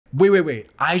Wait.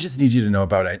 I just need you to know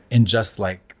about it. And just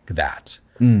like that.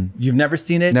 You've never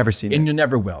seen it? Never seen it. And you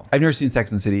never will. I've never seen Sex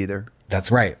and the City either.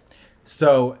 That's right.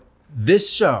 So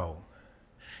this show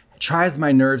tries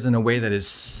my nerves in a way that is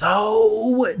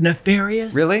so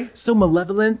nefarious. Really? So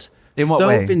malevolent. In what so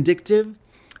way? Vindictive.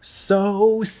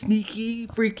 So sneaky,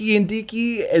 freaky, and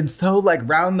deaky. And so like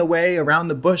round the way, around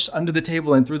the bush, under the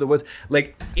table, and through the woods.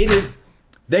 Like it is,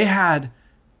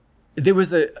 there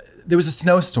was a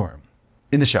snowstorm.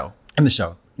 In the show.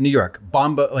 New York.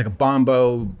 Bumbleclad.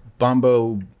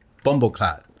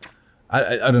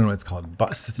 I don't know what it's called.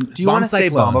 Do you want to say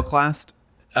bomboclast?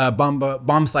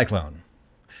 Bomb cyclone.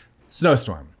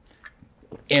 Snowstorm.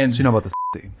 And So you know about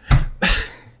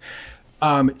this.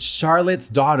 Charlotte's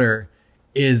daughter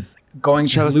is going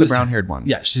to lose the brown-haired one.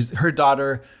 Yeah, her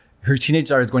teenage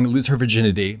daughter is going to lose her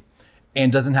virginity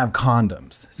and doesn't have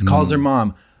condoms. So calls her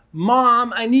mom,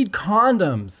 I need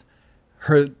condoms.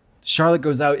 Charlotte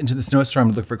goes out into the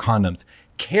snowstorm to look for condoms.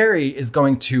 Carrie is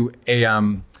going to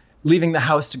leaving the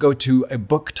house to go to a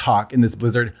book talk in this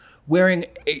blizzard, wearing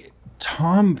a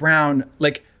Tom Brown,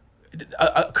 like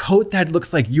a coat that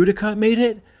looks like Utica made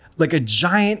it, like a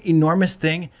giant, enormous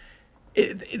thing.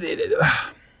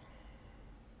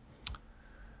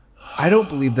 I don't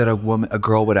believe that a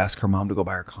girl would ask her mom to go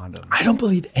buy her condoms. I don't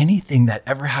believe anything that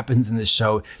ever happens in this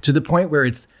show, to the point where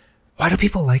it's. Why do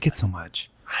people like it so much?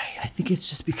 I think it's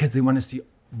just because they want to see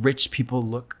rich people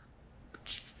look.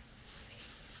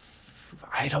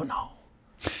 I don't know.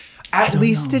 At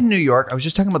least in New York, I was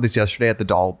just talking about this yesterday at the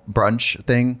doll brunch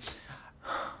thing.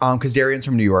 Because Darian's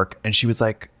from New York, and she was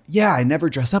like, yeah, I never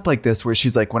dress up like this. Where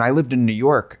she's like, when I lived in New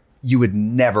York, you would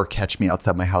never catch me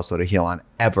outside my house with a heel on,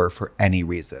 ever, for any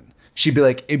reason. She'd be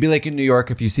like, it'd be like in New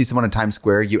York, if you see someone in Times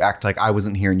Square, you act like I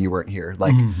wasn't here and you weren't here.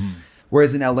 Like,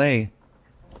 whereas in LA,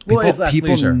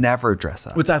 people never dress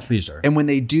up. It's athleisure. And when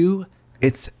they do,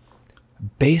 it's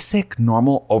basic,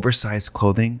 normal, oversized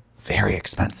clothing, very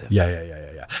expensive.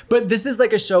 Yeah. But this is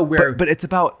like a show where... But it's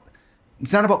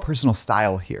not about personal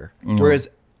style here. Whereas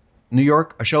New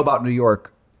York, a show about New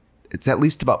York, it's at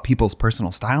least about people's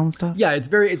personal style and stuff. Yeah, it's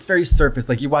very surface.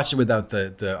 Like you watch it without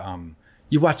the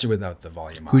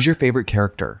volume on. Who's your favorite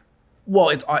character? Well,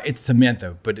 it's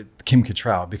Samantha, but it's Kim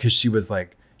Cattrall, because she was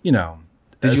like, you know...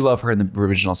 Did you love her in the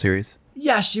original series?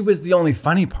 Yeah, she was the only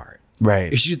funny part.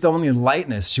 Right. She's the only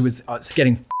lightness. She was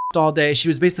getting f***ed all day. She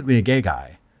was basically a gay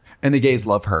guy. And the gays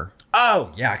love her.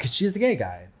 Oh, yeah, because she's the gay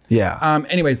guy. Yeah.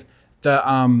 Anyways,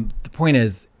 the point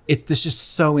is, it's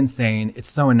just so insane. It's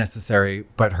so unnecessary.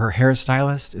 But her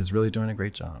hairstylist is really doing a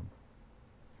great job.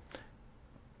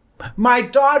 My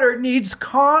daughter needs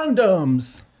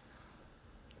condoms.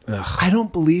 Ugh. I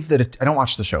don't believe that. I don't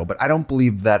watch the show, but I don't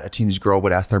believe that a teenage girl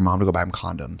would ask their mom to go buy them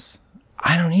condoms.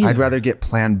 I don't either. I'd rather get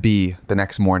Plan B the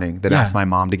next morning than ask my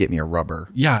mom to get me a rubber.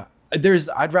 Yeah,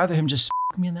 I'd rather him just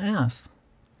f*** me in the ass.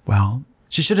 Well,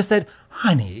 she should have said,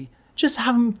 "Honey, just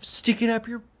have him stick it up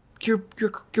your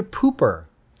pooper."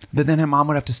 But then her mom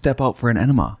would have to step out for an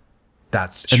enema.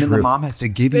 That's true. And then the mom has to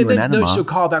give you an enema. No, she'll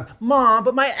call back, "Mom,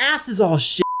 but my ass is all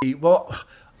shitty." Well,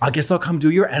 I guess I'll come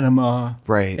do your enema.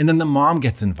 Right. And then the mom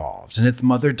gets involved, and it's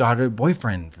mother, daughter,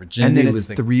 boyfriend. Virginity. And then it's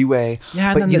three-way.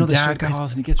 Yeah, and then the dad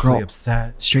calls and he gets really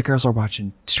upset. Straight guys are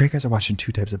watching two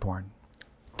types of porn.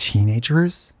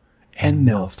 Teenagers and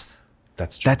MILFs.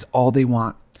 That's true. That's all they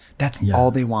want. That's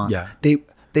all they want. Yeah.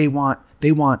 They want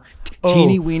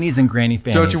teeny weenies and granny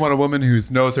fannies. Don't you want a woman who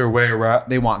knows her way around?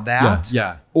 They want that.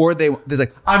 Yeah. Or there's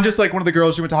like, I'm just like one of the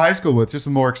girls you went to high school with, just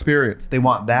with more experience. They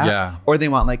want that. Yeah. Or they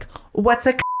want like, what's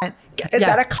a cunt? Is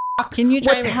that a cock?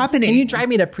 What's happening? Can you drive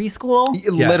me to preschool?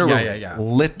 Literally. Yeah.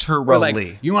 Literally. Or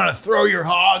like, you want to throw your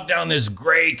hog down this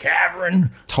gray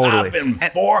cavern? Totally. I've been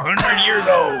 400 years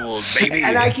old, baby.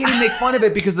 And I can't even make fun of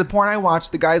it because the porn I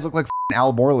watched, the guys look like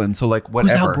Al Borland. So like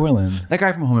whatever. Who's Al Borland? That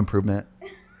guy from Home Improvement.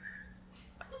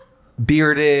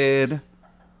 Bearded.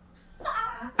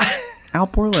 Al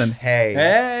Borland.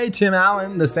 Hey, Tim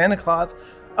Allen, the Santa Claus.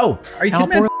 Oh, are you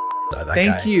kidding me?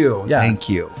 Thank you. Yeah. Thank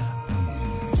you.